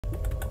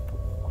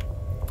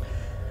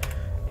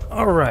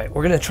Alright,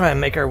 we're going to try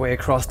and make our way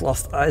across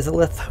Lost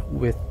Izalith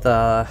with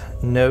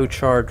no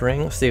charred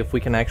ring. See if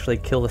we can actually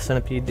kill the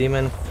Centipede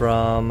demon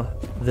from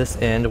this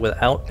end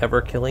without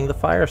ever killing the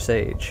fire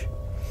sage.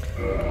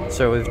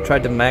 So we've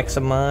tried to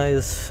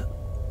maximize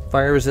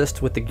fire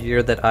resist with the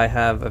gear that I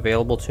have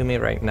available to me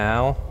right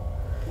now.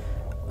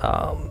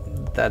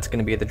 That's going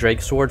to be the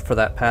Drake Sword for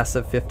that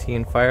passive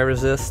 15 fire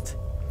resist,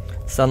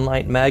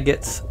 Sunlight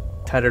Maggots,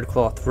 Tattered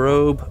Cloth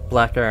Robe,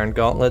 Black Iron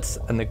Gauntlets,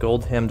 and the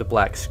Gold Hemmed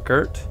Black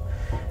Skirt.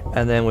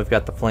 And then we've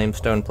got the Flame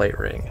Stone Plate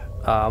Ring.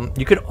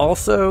 You could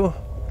also,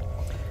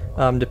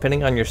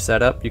 depending on your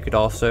setup, you could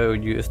also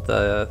use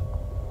the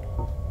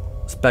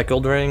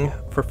Speckled Ring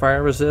for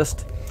fire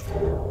resist.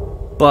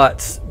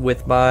 But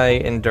with my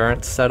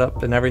endurance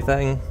setup and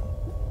everything,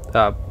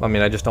 I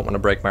mean, I just don't want to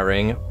break my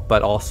ring,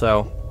 but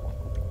also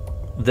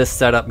this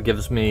setup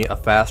gives me a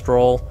fast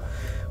roll,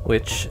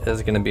 which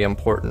is going to be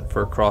important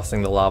for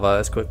crossing the lava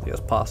as quickly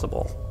as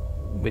possible,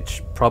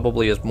 which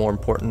probably is more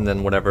important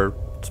than whatever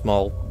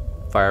small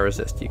fire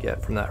resist you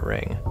get from that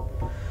ring.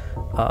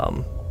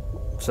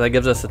 So that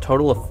gives us a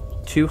total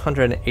of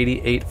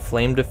 288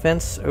 flame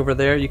defense over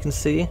there, you can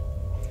see.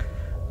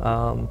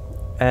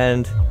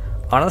 And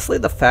honestly,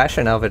 the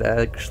fashion of it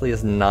actually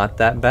is not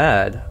that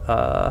bad.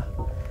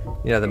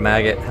 You know, the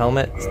maggot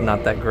helmet is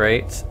not that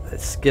great.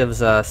 This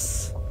gives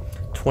us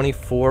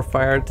 24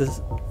 fire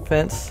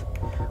defense.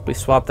 We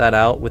swap that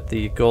out with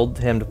the gold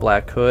hemmed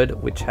black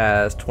hood, which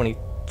has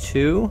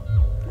 22.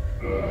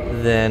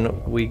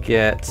 Then we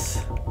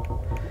get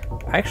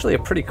actually a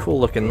pretty cool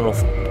looking little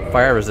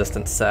fire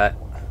resistance set.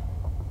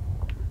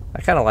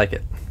 I kind of like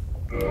it,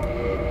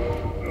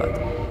 but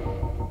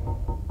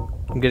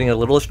I'm getting a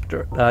little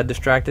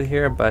distracted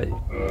here, but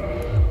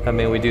I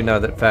mean, we do know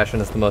that fashion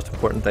is the most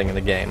important thing in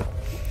the game.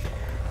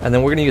 And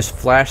then we're going to use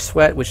Flash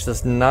Sweat, which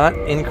does not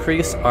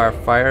increase our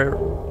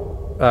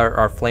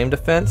flame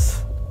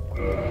defense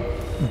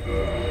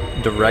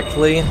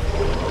directly.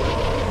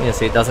 You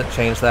see, it doesn't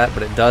change that,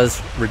 but it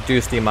does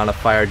reduce the amount of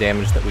fire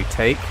damage that we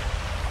take.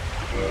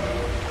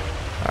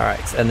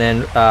 Alright, and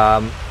then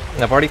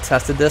I've already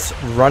tested this.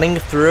 Running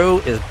through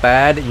is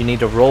bad. You need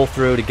to roll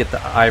through to get the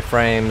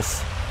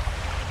iframes.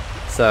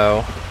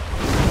 So,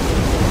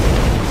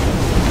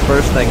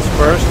 first things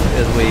first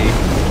is we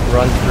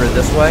run through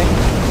this way.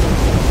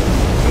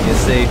 You can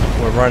see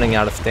we're running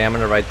out of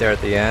stamina right there at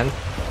the end.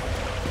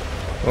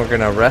 We're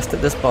going to rest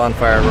at this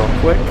bonfire real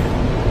quick.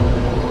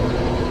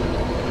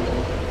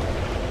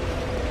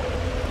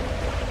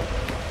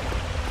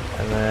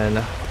 And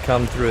then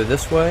come through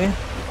this way.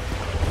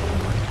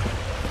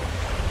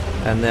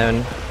 And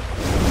then...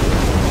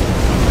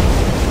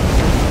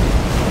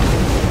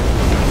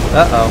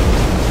 uh-oh.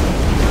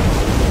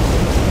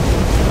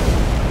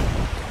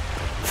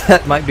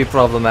 That might be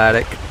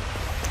problematic.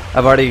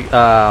 I've already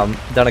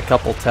done a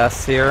couple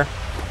tests here,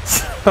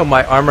 so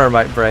my armor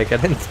might break. I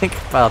didn't think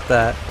about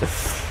that.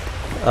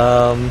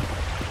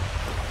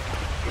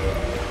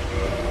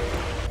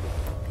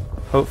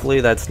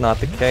 Hopefully that's not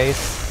the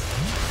case.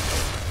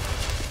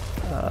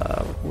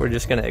 We're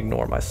just going to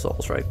ignore my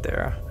souls right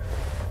there.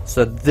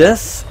 So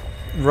this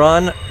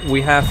run,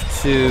 we have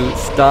to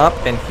stop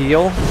and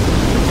heal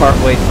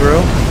partway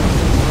through.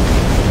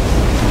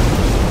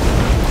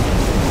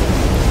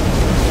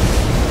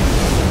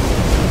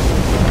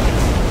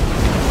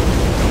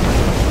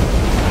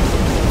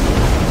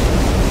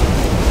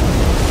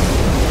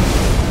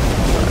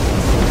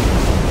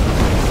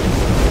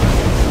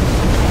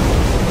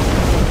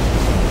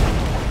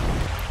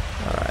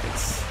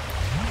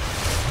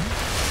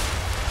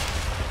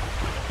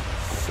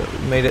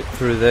 Made it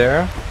through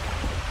there.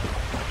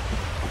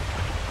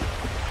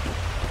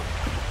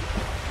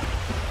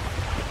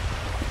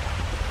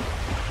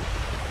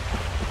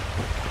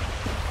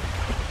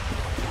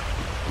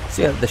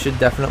 So yeah, this should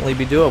definitely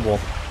be doable.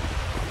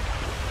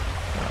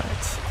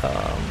 Alright,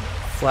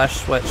 Flash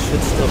Sweat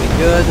should still be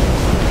good.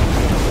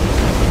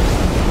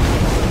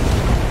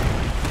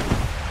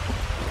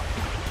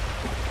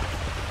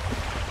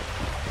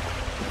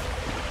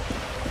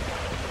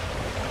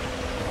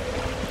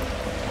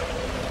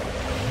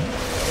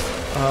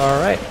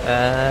 Alright,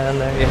 and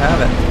there you have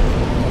it.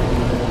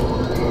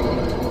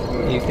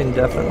 You can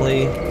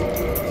definitely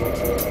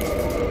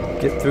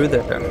get through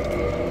there.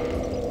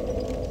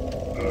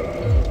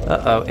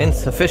 Uh-oh,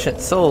 insufficient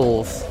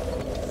souls.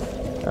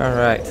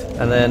 Alright,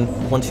 and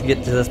then once you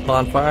get to this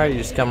bonfire, you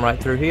just come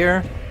right through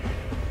here.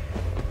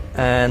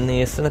 And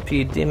the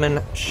Centipede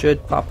demon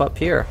should pop up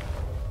here.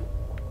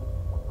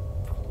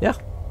 Yeah.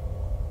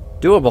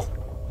 Doable.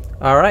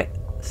 Alright,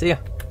 see ya.